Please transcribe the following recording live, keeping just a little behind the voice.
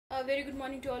Very good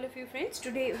morning to all of you friends.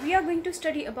 Today we are going to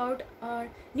study about our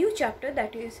new chapter,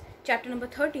 that is chapter number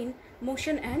 13,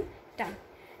 motion and time.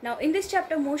 Now in this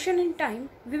chapter, motion and time,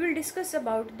 we will discuss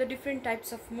about the different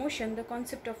types of motion, the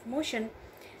concept of motion,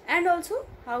 and also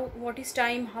what is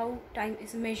time, how time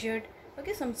is measured,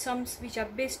 okay, some sums which are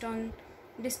based on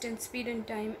distance, speed and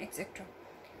time, etc.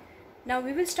 Now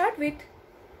we will start with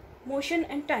motion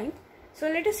and time. So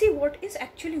let us see what is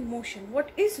actually motion.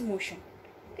 What is motion?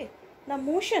 Okay. Now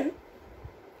motion,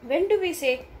 when do we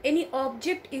say any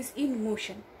object is in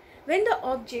motion? When the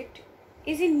object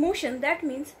is in motion, that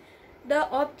means the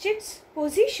object's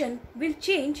position will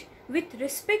change with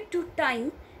respect to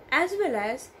time as well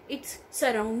as its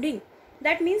surrounding.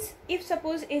 That means if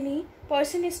suppose any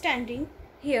person is standing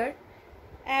here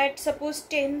at suppose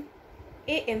 10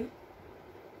 a.m.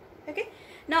 okay,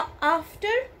 now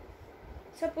after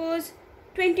suppose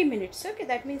 20 minutes, okay,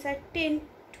 that means at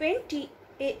 10:20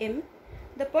 a.m.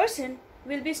 the person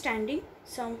will be standing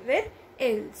somewhere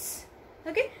else.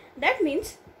 Okay, that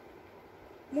means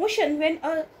motion, when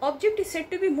an object is said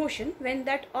to be motion, when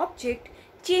that object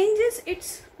changes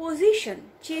its position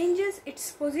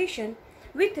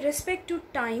with respect to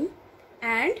time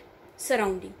and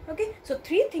surrounding. Okay, so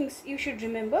three things you should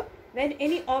remember when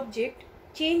any object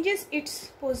changes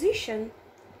its position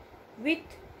with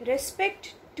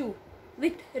respect to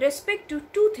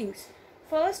two things.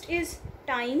 First is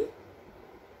time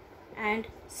and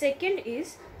second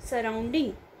is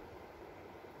surrounding.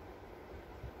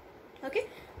 Okay,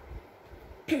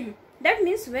 that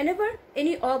means whenever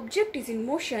any object is in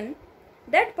motion,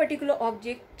 that particular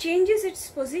object changes its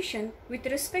position with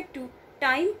respect to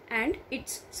time and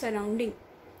its surrounding.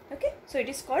 Okay, so it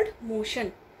is called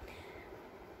motion.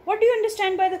 What do you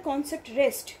understand by the concept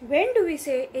rest? When do we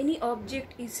say any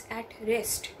object is at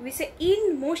rest? We say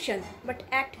in motion but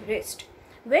at rest.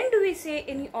 When do we say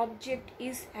any object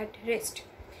is at rest?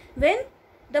 When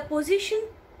the position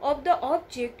of the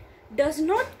object does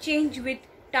not change with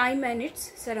time and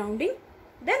its surrounding,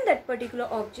 then that particular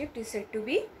object is said to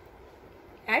be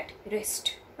at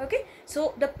rest. Okay,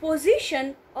 so the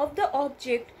position of the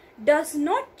object does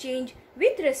not change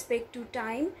with respect to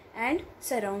time and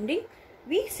surrounding,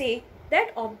 we say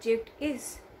that object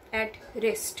is at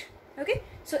rest. Okay,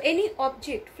 so any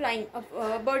object flying,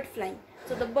 a bird flying,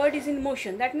 so the bird is in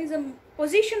motion, that means the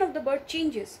position of the bird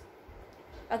changes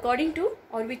according to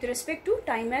or with respect to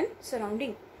time and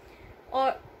surrounding.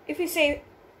 Or if we say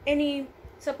any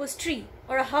suppose tree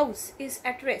or a house is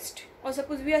at rest, or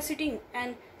suppose we are sitting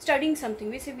and studying something,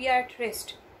 we say we are at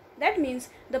rest. That means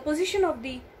the position of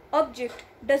the object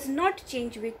does not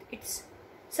change with its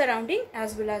surrounding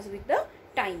as well as with the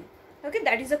time. Okay,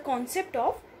 that is the concept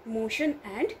of motion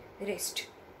and rest.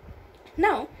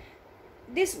 Now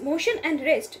this motion and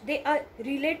rest, they are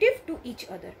relative to each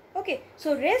other. Okay,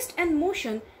 so rest and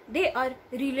motion, they are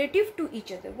relative to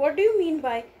each other. What do you mean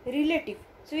by relative?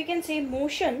 So we can say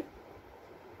motion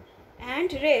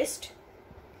and rest,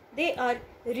 they are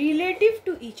relative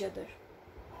to each other.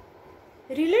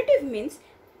 Relative means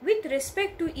with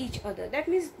respect to each other, that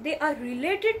means they are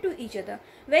related to each other.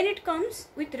 When it comes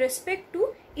with respect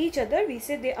to each other, we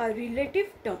say they are relative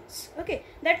terms. Okay,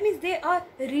 that means they are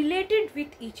related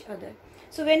with each other.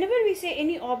 So whenever we say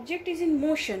any object is in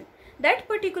motion, that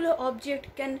particular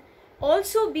object can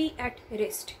also be at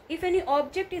rest. If any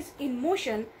object is in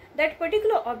motion, that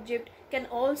particular object can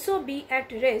also be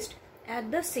at rest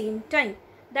at the same time.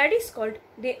 That is called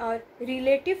they are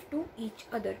relative to each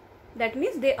other. That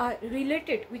means they are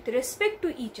related with respect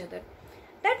to each other.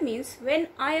 That means when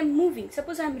I am moving,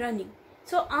 suppose I am running.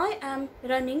 So I am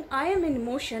running, I am in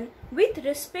motion with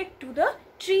respect to the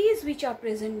trees which are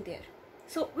present there.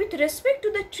 So with respect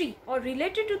to the tree or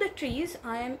related to the trees,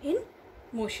 I am in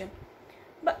motion.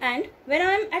 And when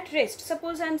I am at rest,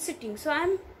 suppose I am sitting, so I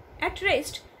am at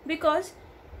rest because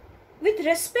with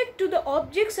respect to the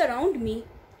objects around me,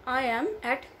 I am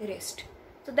at rest.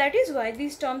 So that is why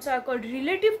these terms are called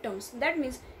relative terms. That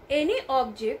means any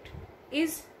object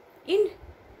is in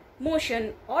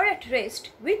motion or at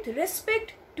rest with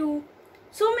respect to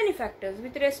so many factors,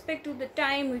 with respect to the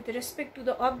time, with respect to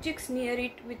the objects near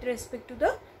it, with respect to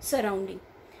the surrounding.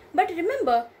 But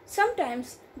remember,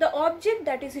 sometimes the object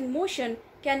that is in motion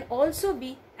can also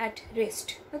be at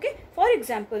rest. Okay, for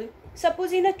example,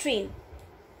 suppose in a train.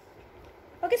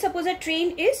 Okay, suppose a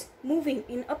train is moving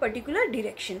in a particular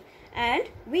direction and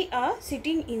we are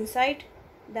sitting inside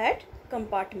that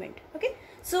compartment. Okay,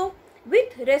 so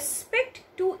with respect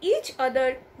to each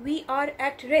other, we are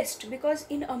at rest, because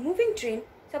in a moving train,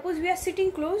 suppose we are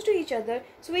sitting close to each other,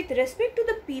 so with respect to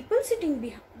the people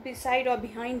sitting beside or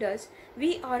behind us,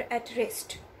 we are at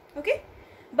rest. Okay,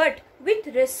 but with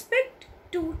respect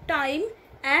to time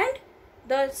and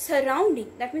the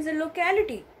surrounding, that means the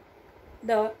locality,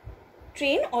 the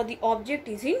train or the object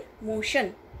is in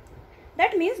motion.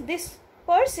 That means this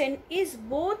person is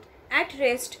both at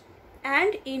rest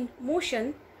and in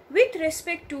motion with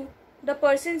respect to the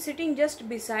person sitting just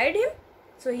beside him.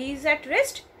 So he is at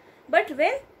rest, but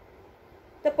when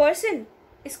the person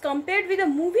is compared with a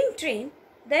moving train,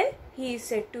 then he is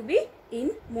said to be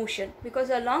in motion, because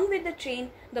along with the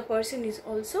train the person is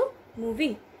also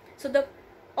moving. So the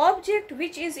object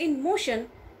which is in motion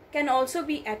can also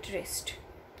be at rest.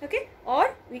 Okay,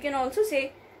 or we can also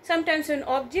say sometimes when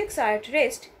objects are at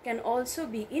rest can also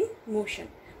be in motion.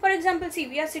 For example, see,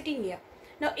 we are sitting here.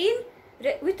 Now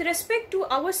with respect to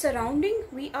our surrounding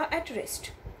we are at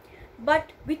rest,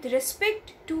 but with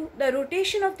respect to the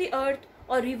rotation of the earth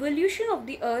or revolution of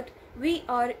the earth we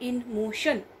are in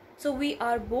motion. So we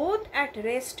are both at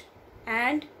rest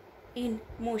and in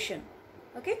motion.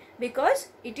 Okay, because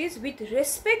it is with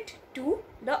respect to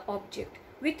the object.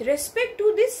 With respect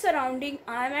to this surrounding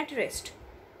I am at rest,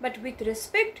 but with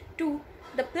respect to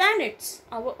the planets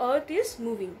our earth is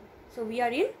moving, so we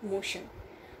are in motion.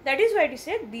 That is why it is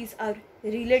said these are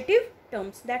relative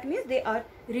terms. That means they are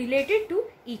related to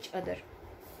each other.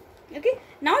 Okay,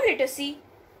 now let us see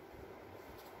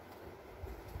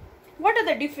what are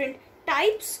the different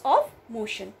types of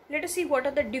motion. Let us see what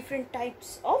are the different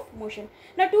types of motion.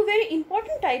 Now two very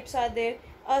important types are there: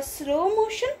 a slow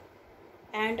motion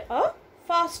and a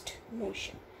fast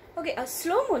motion. Okay, a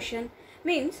slow motion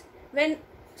means when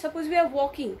suppose we are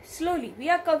walking slowly, we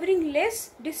are covering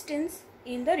less distance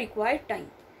in the required time,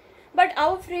 but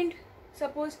our friend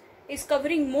suppose is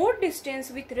covering more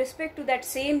distance with respect to that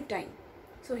same time,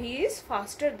 so he is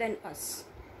faster than us,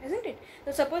 isn't it?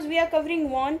 So suppose we are covering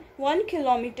 1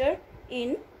 kilometer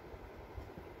in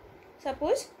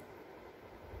suppose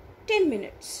 10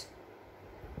 minutes.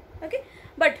 Okay,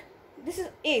 but this is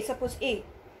A, suppose A,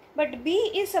 but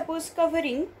B is suppose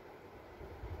covering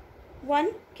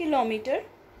 1 kilometer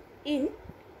in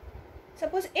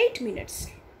suppose 8 minutes.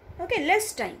 Okay,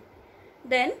 less time.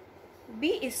 Then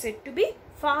B is said to be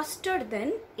faster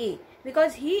than A,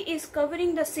 because he is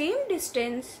covering the same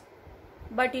distance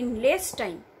but in less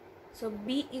time. So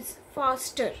B is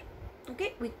faster,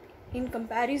 okay, in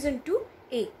comparison to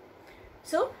A.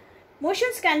 So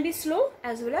motions can be slow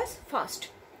as well as fast.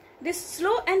 This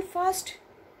slow and fast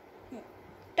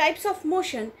types of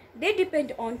motion, they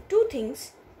depend on two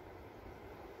things,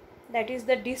 that is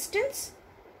the distance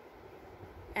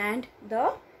and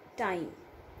the time.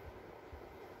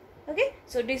 Okay,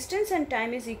 so distance and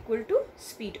time is equal to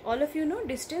speed. All of you know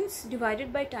distance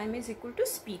divided by time is equal to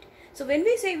speed. So when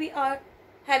we say we are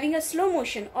having a slow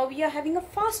motion or we are having a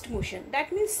fast motion,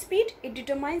 that means speed, it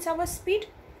determines our speed.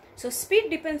 So speed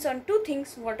depends on two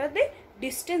things. What are they?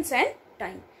 Distance and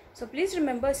time. So please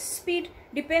remember, speed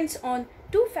depends on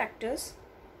two factors,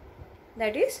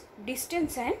 that is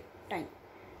distance and time.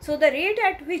 So the rate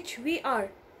at which we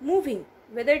are moving,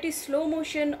 whether it is slow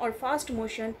motion or fast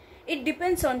motion, it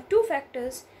depends on two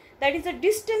factors, that is the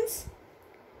distance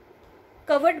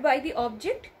covered by the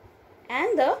object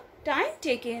and the time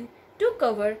taken to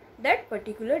cover that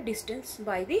particular distance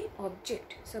by the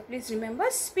object. So please remember,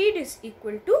 speed is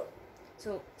equal to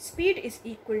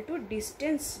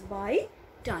distance by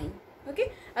time.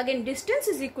 Okay, again distance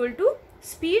is equal to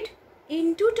speed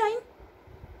into time.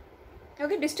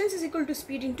 Okay, distance is equal to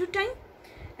speed into time,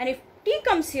 and if t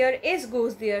comes here, s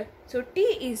goes there, so t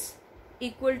is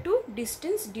equal to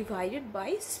distance divided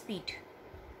by speed.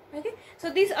 Okay, so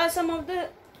these are some of the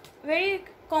very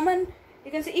common,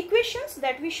 you can say, equations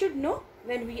that we should know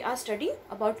when we are studying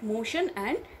about motion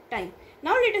and time.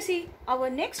 Now let us see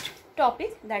our next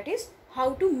topic, that is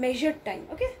how to measure time.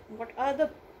 Okay, what are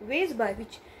the ways by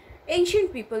which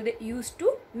ancient people they used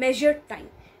to measure time.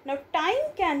 Now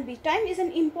time is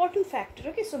an important factor.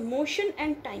 Okay, so motion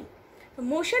and time. So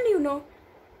motion, you know,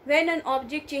 when an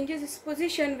object changes its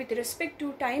position with respect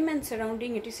to time and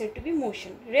surrounding, it is said to be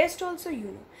motion. Rest also you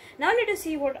know. Now let us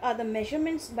see what are the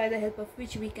measurements by the help of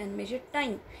which we can measure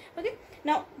time. Okay,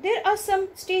 now there are some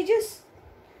stages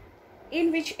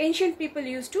in which ancient people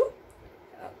used to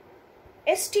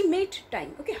estimate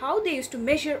time. Okay, how they used to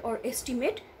measure or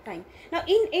estimate time. Now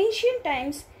in ancient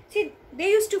times, see,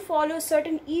 they used to follow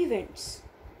certain events,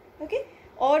 okay,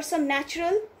 or some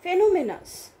natural phenomena.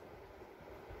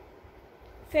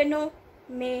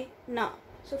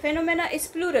 So phenomena is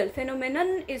plural,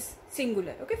 phenomenon is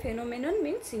singular. Okay, phenomenon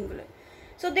means singular.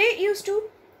 So they used to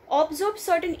observe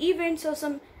certain events or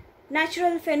some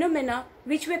natural phenomena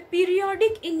which were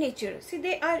periodic in nature. See,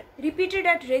 they are repeated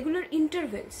at regular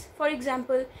intervals. For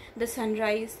example, the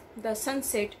sunrise, the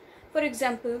sunset. For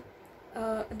example,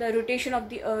 the rotation of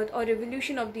the earth or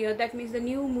revolution of the earth, that means the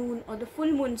new moon or the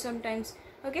full moon sometimes,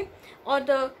 okay, or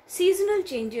the seasonal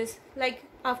changes, like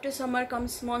after summer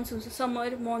comes monsoon, so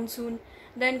summer, monsoon,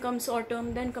 then comes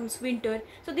autumn, then comes winter.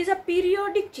 So these are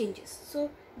periodic changes. So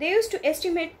they used to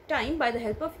estimate time by the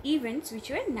help of events which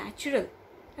were natural,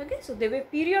 okay, so they were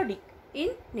periodic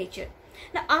in nature.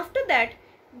 Now after that,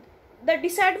 the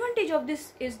disadvantage of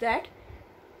this is that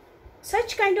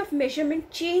such kind of measurement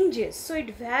changes, so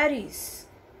it varies,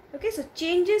 okay, so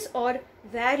changes or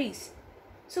varies.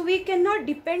 So we cannot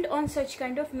depend on such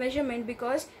kind of measurement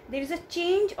because there is a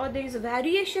change or there is a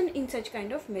variation in such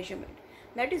kind of measurement.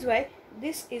 That is why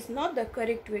this is not the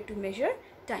correct way to measure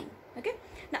time, okay.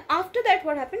 Now after that,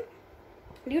 what happened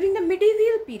during the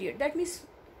medieval period, that means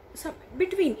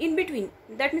in between,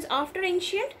 that means after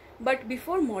ancient but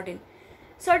before modern,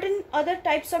 certain other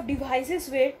types of devices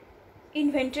were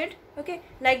invented, okay,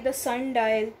 like the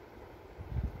sundial,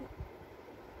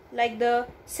 like the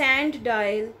sand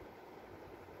dial,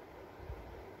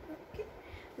 okay,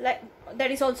 like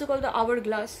that is also called the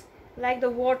hourglass, like the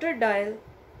water dial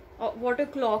or water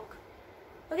clock,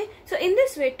 okay. So in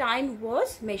this way time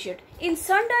was measured. In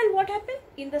sundial, what happened?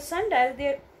 In the sundial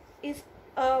there is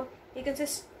a, you can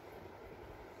say,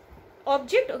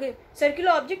 object, okay,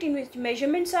 circular object in which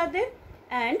measurements are there,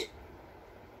 and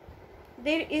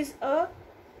there is a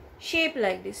shape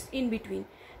like this in between.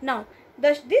 Now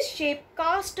this shape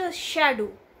casts a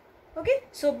shadow, okay.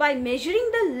 So by measuring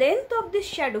the length of this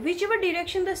shadow, whichever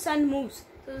direction the sun moves,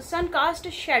 so the sun casts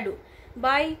a shadow.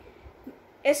 By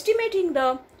estimating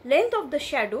the length of the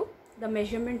shadow, the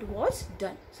measurement was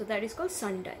done. So that is called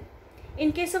sundial.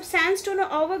 In case of sandstone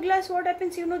or hourglass, what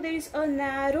happens? You know, there is a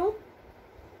narrow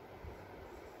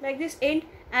like this end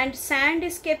and sand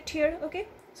is kept here, okay.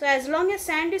 So as long as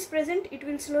sand is present, it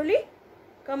will slowly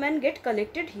come and get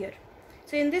collected here.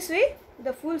 So in this way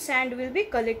the full sand will be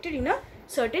collected in a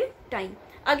certain time.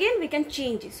 Again we can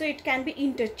change it, so it can be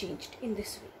interchanged in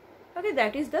this way, okay.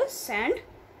 That is the sand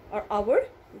or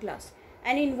hourglass.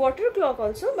 And in water clock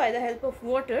also, by the help of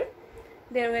water,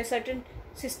 there were certain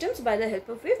systems by the help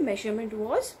of which measurement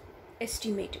was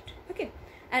estimated, okay.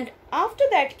 And after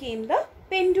that came the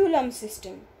pendulum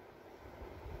system.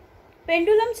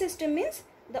 Pendulum system means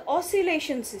the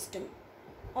oscillation system.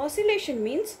 Oscillation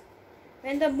means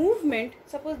when the movement,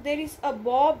 suppose there is a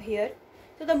bob here,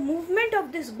 so the movement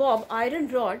of this bob, iron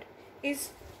rod, is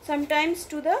sometimes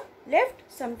to the left,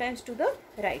 sometimes to the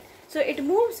right. So it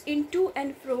moves in to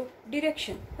and fro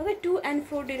direction, okay, to and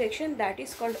fro direction, that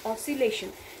is called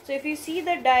oscillation. So if you see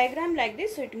the diagram like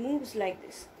this, so it moves like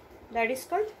this, that is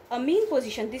called a mean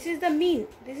position. This is the mean,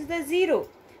 this is the zero,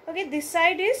 okay, this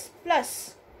side is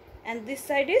plus and this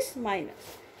side is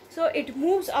minus. So it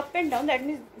moves up and down, that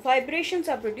means vibrations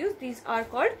are produced. These are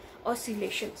called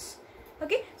oscillations,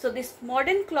 okay. So this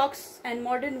modern clocks and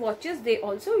modern watches, they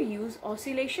also use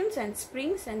oscillations and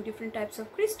springs and different types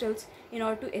of crystals in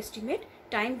order to estimate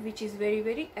time, which is very,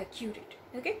 very accurate,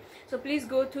 okay. So please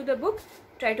go through the book,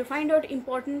 try to find out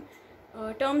important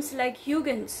terms like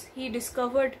Huygens. He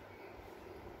discovered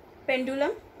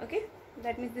pendulum, okay,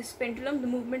 that means this pendulum, the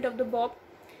movement of the bob,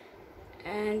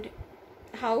 and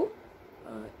how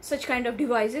such kind of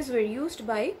devices were used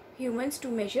by humans to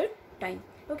measure time,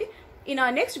 okay. In our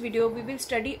next video we will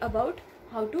study about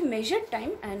how to measure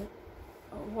time and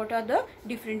what are the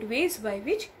different ways by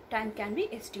which time can be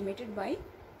estimated by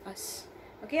us,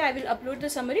 okay. I will upload the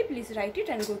summary, please write it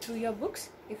and go through your books.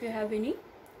 If you have any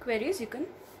queries, you can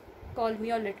call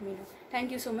me or let me know.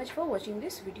 Thank you so much for watching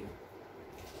this video.